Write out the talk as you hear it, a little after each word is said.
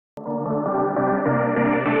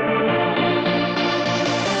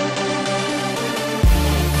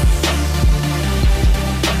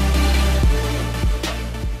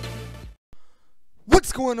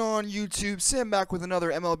going on, YouTube? Sam back with another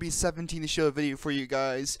MLB 17 show video for you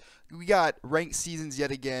guys. We got ranked seasons yet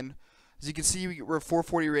again. As you can see, we're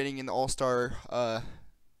 440 rating in the All-Star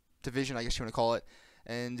division, I guess you want to call it,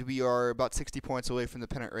 and we are about 60 points away from the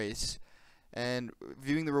pennant race. And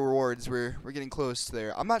viewing the rewards, we're getting close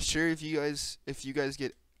there. I'm not sure if I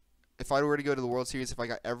were to go to the World Series, if I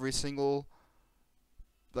got every single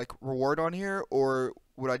reward on here, or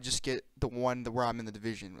would I just get the one where I'm in the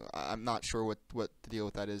division? I'm not sure what the deal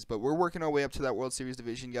with that is, but we're working our way up to that World Series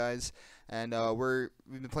division, guys, and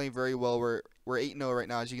we've been playing very well. We're 8-0 right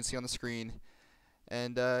now, as you can see on the screen,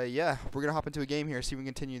 and yeah, we're gonna hop into a game here, see if we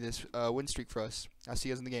can continue this win streak for us. I'll see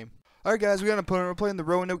you guys in the game. All right, guys, we got an opponent. We're playing the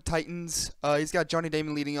Roanoke Titans. He's got Johnny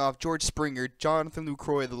Damon leading off, George Springer, Jonathan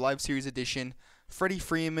Lucroy, the Live Series edition, Freddie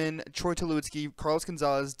Freeman, Troy Tulowitzki, Carlos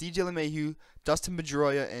Gonzalez, DJ LeMahieu, Dustin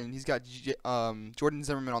Pedroia, and he's got Jordan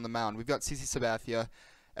Zimmerman on the mound. We've got CC Sabathia.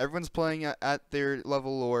 Everyone's playing at their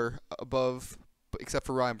level or above, except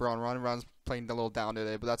for Ryan Braun. Ryan Braun's playing a little down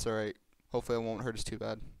today, but that's all right. Hopefully it won't hurt us too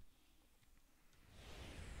bad.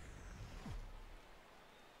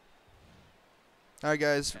 All right,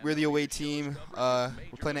 guys, we're the away team. We're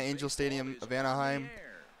playing at Angel Stadium of Anaheim.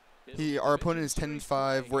 Our opponent is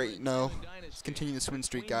 10-5. We're 8-0. Let's continue this win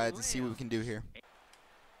streak, guys, and see what we can do here.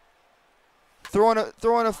 Throw on a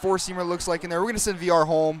 4-seamer, looks like, in there. We're going to send VR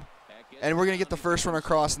home, and we're going to get the first run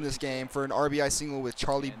across in this game for an RBI single with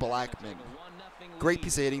Charlie Blackmon. Great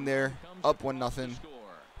piece of hitting there. Up 1-0.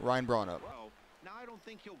 Ryan Braun up.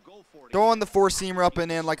 Throw on the 4-seamer up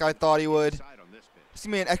and in like I thought he would. Just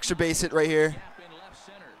give me an extra base hit right here.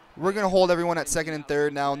 We're going to hold everyone at second and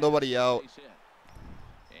third now. Nobody out.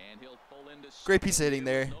 Great piece of hitting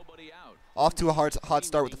there. Off to a hot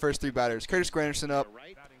start with the first 3 batters. Curtis Granderson up.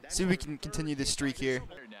 See if we can continue this streak here.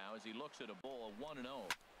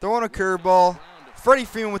 Throw on a curveball. Freddie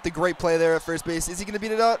Freeman with the great play there at first base. Is he going to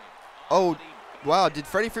beat it up? Oh, wow. Did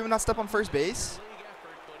Freddie Freeman not step on first base?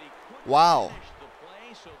 Wow.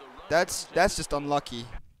 That's just unlucky.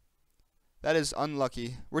 That is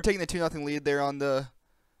unlucky. We're taking the 2-0 lead there on the,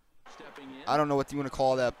 I don't know what you want to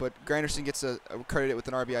call that, but Granderson gets a credit with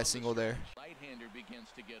an RBI single there.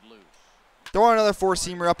 Throw on another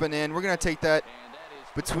 4-seamer up and in. We're going to take that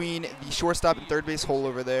between the shortstop and third base hole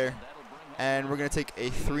over there, and we're going to take a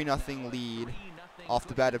 3-0 lead off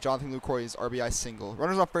the bat of Jonathan Lucroy's RBI single.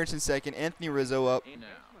 Runners on first and second. Anthony Rizzo up.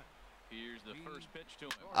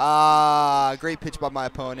 Great pitch by my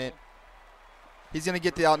opponent. He's going to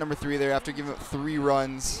get the out number 3 there after giving up 3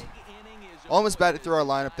 runs. Almost batted through our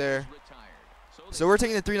lineup there. So we're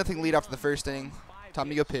taking the 3-0 lead after the first inning. Time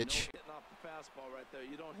to go pitch.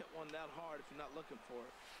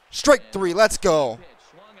 Strike 3, let's go.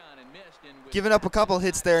 Giving up a couple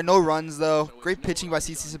hits there, no runs though. Great pitching by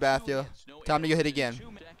CC Sabathia. Time to go hit again.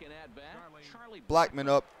 Blackmon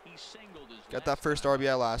up. Got that first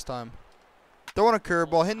RBI last time. Throwing a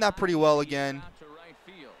curveball, hitting that pretty well again.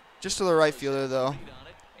 Just to the right fielder though.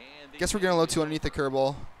 Guess we're getting a little too underneath the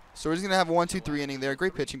curveball. So we're just going to have a 1-2-3 inning there.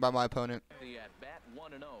 Great pitching by my opponent.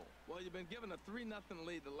 Well, you've been given a 3-0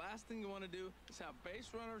 lead. The last thing you want to do is have base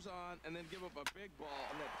runners on and then give up a big ball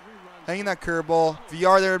on that 3 runs. Hanging that curveball.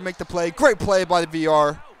 VR there to make the play. Great play by the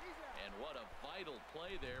VR.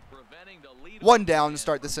 One down to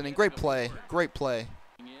start this inning. Great play. Great play.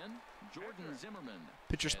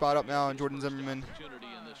 Pitcher spot up now on Jordan Zimmerman.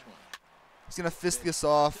 He's going to fist this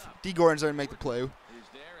off. D. Gordon's there to make the play.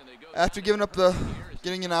 After getting up a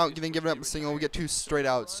single, we get 2 straight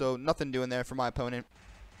outs, so nothing doing there for my opponent.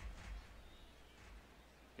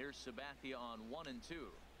 Here's Sabathia on 1 and 2.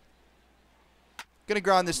 Gonna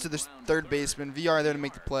ground this to the third baseman. VR there to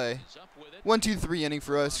make the play. 1-2-3 inning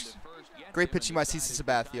for us. Great pitching by CC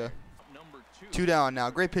Sabathia. 2 down now.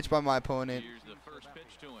 Great pitch by my opponent.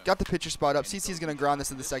 Got the pitcher spot up. CC's gonna ground this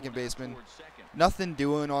to the second baseman. Nothing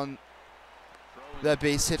doing on that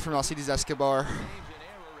base hit from Alcides Escobar.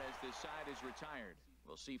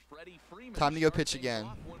 Time to go pitch again.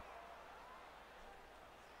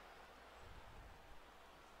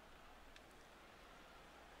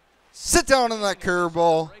 Sit down on that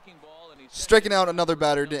curveball. Striking out another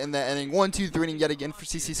batter in that inning. 1-2-3 inning yet again for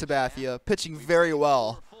CC Sabathia. Pitching very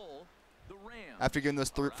well after giving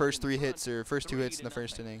those first 2 hits in the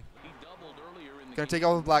first inning. Gonna take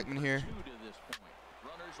off with Blackmon here.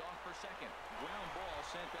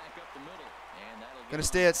 Gonna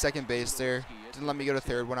stay at second base there. Didn't let me go to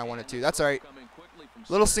third when I wanted to. That's all right.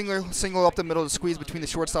 Little single up the middle to squeeze between the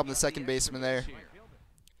shortstop and the second baseman there.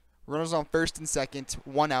 Runners on first and second.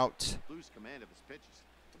 1 out.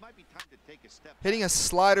 Hitting a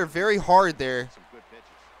slider very hard there.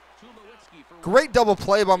 Great double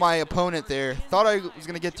play by my opponent there. Thought I was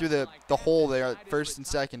going to get through the hole there at first and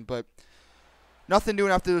second, but nothing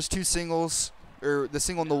doing after those two singles, or the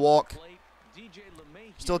single and the walk.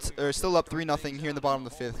 Still up 3-0 here in the bottom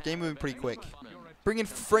of the fifth. Game moving pretty quick. Bringing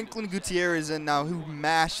Franklin Gutierrez in now, who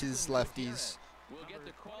mashes lefties.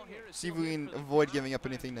 See if we can avoid giving up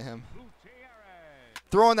anything to him.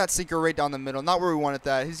 Throwing that sinker right down the middle. Not where we wanted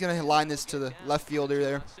that. He's going to line this to the left fielder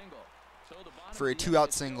there for a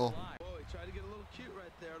 2-out single.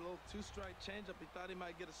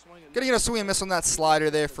 Gonna get a swing and miss on that slider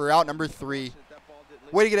there for out number 3.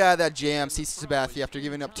 Way to get out of that jam, CC Sabathia, after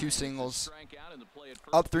giving up 2 singles.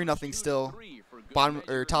 Up 3-0 still. Bottom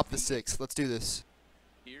or top of the 6th. Let's do this.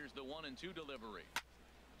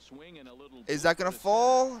 Is that gonna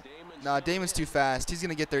fall? Nah, Damon's too fast. He's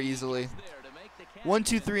gonna get there easily.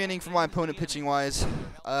 1-2-3 inning for my opponent pitching wise.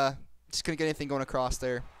 Just couldn't get anything going across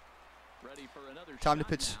there. Time to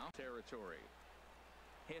pitch.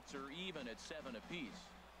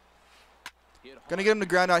 Gonna get him to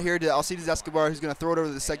ground out here to Alcides Escobar, who's gonna throw it over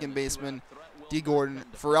to the second baseman, D. Gordon,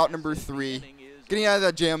 for out number 3. Getting out of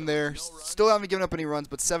that jam there. Still haven't given up any runs,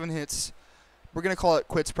 but 7 hits. We're gonna call it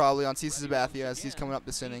quits probably on CC Sabathia as he's coming up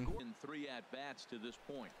this inning.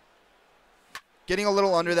 Getting a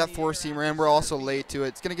little under that 4-seamer, and we're also late to it.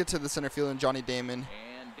 It's gonna get to the center field and Johnny Damon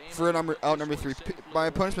for out number 3. My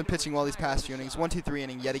opponent's been pitching well these past few innings. 1-2-3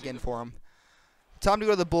 inning yet again for him. Time to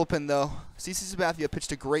go to the bullpen though. CC Sabathia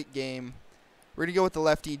pitched a great game. We're gonna go with the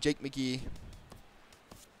lefty, Jake McGee.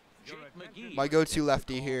 My go-to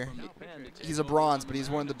lefty here. He's a bronze, but he's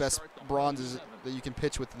one of the best bronzes that you can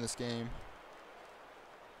pitch with in this game.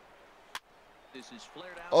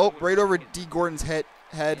 Oh, right over D. Gordon's head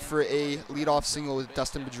for a leadoff single with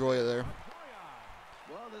Dustin Pedroia there.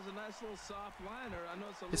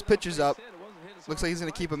 His pitcher's up. Looks like he's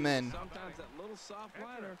going to keep him in.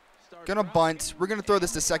 Gonna bunt. We're going to throw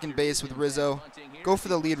this to second base with Rizzo. Go for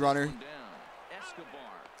the lead runner.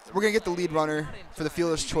 We're going to get the lead runner for the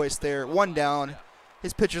fielder's choice there. 1 down.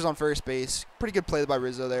 His pitcher's on first base. Pretty good play by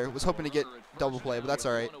Rizzo there. Was hoping to get double play, but that's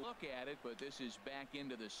all right.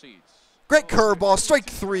 Great curveball. Strike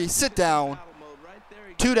 3. Sit down.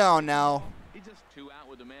 2 down now.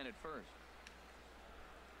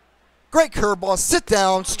 Great curveball. Sit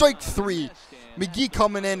down. Strike 3. McGee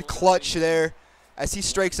coming in clutch there as he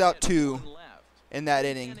strikes out 2 in that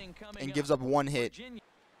inning and gives up 1 hit.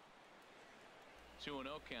 2-0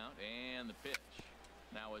 count and the pitch.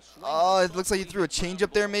 Now Oh, it looks like he threw a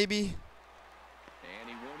changeup there maybe. And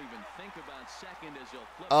he won't even think about second as he'll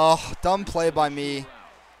flip. Oh, dumb play by me.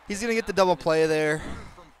 He's going to get the double play there.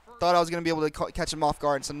 Thought I was going to be able to catch him off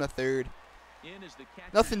guard and send him to third.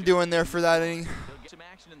 Nothing doing there for that inning. Some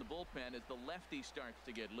action in the bullpen as the lefty starts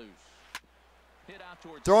to get loose.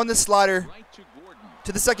 Throwing the slider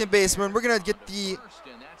to the second baseman. We're going to get the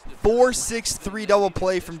 4-6-3 double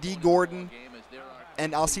play from D. Gordon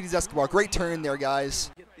and Alcides Escobar. Great turn there,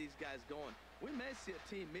 guys.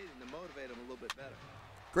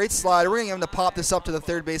 Great slider. We're going to get him to pop this up to the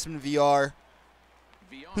third baseman, VR.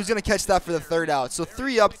 Who's going to catch that for the 3rd out? So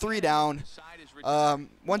 3 up, 3 down.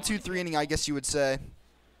 1-2-3 inning, I guess you would say,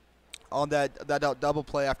 on that double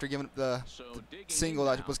play after giving up the single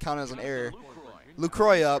that was counted as an error.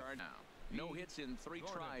 Lucroy up. No hits in 3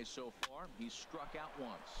 tries so far. He's struck out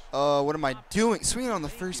once. What am I doing? Swinging on the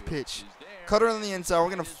first pitch. Cutter on the inside. We're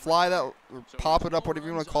going to fly that, or pop it up, whatever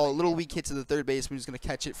you want to call it. A little weak hit to the third baseman who's going to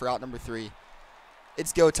catch it for out number 3.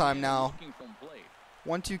 It's go time now.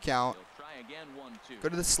 1-2 count. Go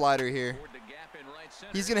to the slider here.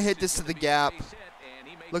 He's going to hit this to the gap.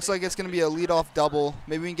 Looks like it's going to be a leadoff double.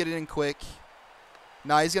 Maybe we can get it in quick.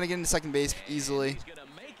 Nah, he's going to get into second base easily.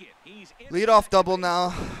 Leadoff double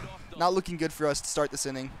now. Not looking good for us to start this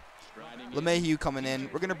inning. LeMahieu coming in.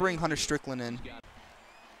 We're going to bring Hunter Strickland in.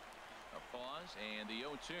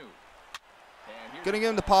 Going to get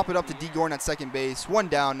him to pop it up to D. Gordon at second base. 1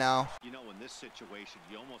 down now. You know, in this situation,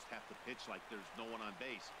 you almost have to pitch like there's no one on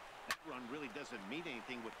base. That run really doesn't mean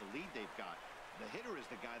anything with the lead they've got. The hitter is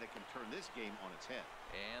the guy that can turn this game on its head.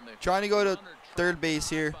 Trying to go to third base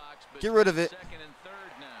here. Get rid of it.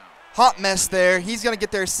 Hot mess there. He's going to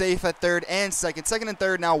get there safe at third and second. Second and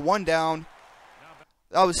third now, 1 down.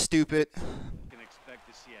 That was stupid. You can expect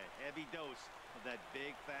to see a heavy dose of that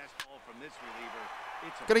big fastball from this reliever.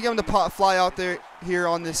 Going to get him to fly out there here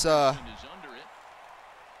on this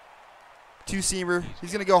 2-seamer.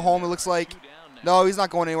 He's going to go home, it looks like. No, he's not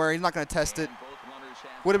going anywhere. He's not going to test it.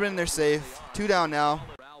 Would have been in there safe. 2 down now.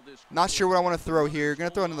 Not sure what I want to throw here. Going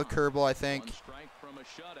to throw another curveball, I think.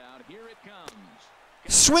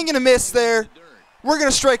 Swing and a miss there. We're going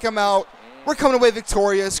to strike him out. We're coming away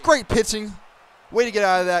victorious. Great pitching way to get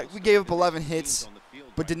out of that. We gave up 11 hits,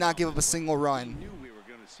 but did not give up a single run.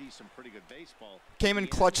 Came in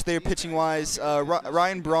clutch there pitching-wise.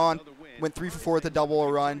 Ryan Braun went 3 for 4 with a double,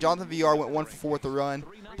 a run. Jonathan VR went 1 for 4 with a run.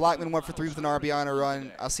 Blackman went for 3 with an RBI and a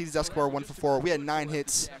run. Alcides Escobar 1 for 4. We had 9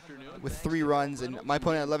 hits with 3 runs, and my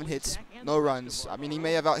opponent had 11 hits, no runs. I mean, he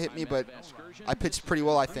may have out-hit me, but I pitched pretty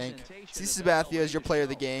well, I think. Sabathia is your player of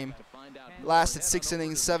the game. Lasted 6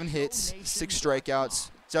 innings, 7 hits, 6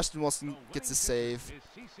 strikeouts. Justin Wilson gets a save.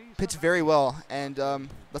 Pitched very well, and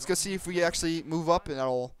let's go see if we actually move up at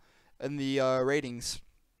all in the ratings.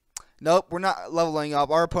 Nope, we're not leveling up.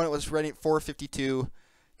 Our opponent was rated 452.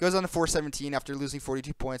 Goes on to 417 after losing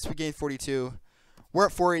 42 points. We gained 42. We're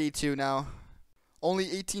at 482 now.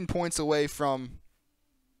 Only 18 points away from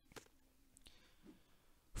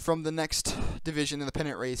the next division in the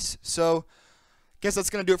pennant race. So, guess that's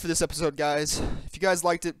going to do it for this episode, guys. If you guys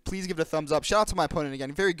liked it, please give it a thumbs up. Shout out to my opponent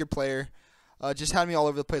again. Very good player. Just had me all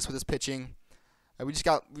over the place with his pitching. We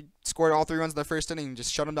scored all 3 runs in the first inning and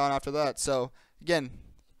just shut him down after that. So, again,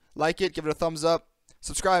 like it, give it a thumbs up.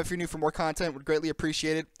 Subscribe if you're new for more content. Would greatly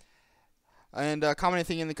appreciate it. And comment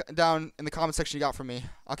anything down in the comment section you got from me.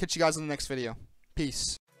 I'll catch you guys in the next video.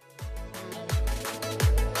 Peace.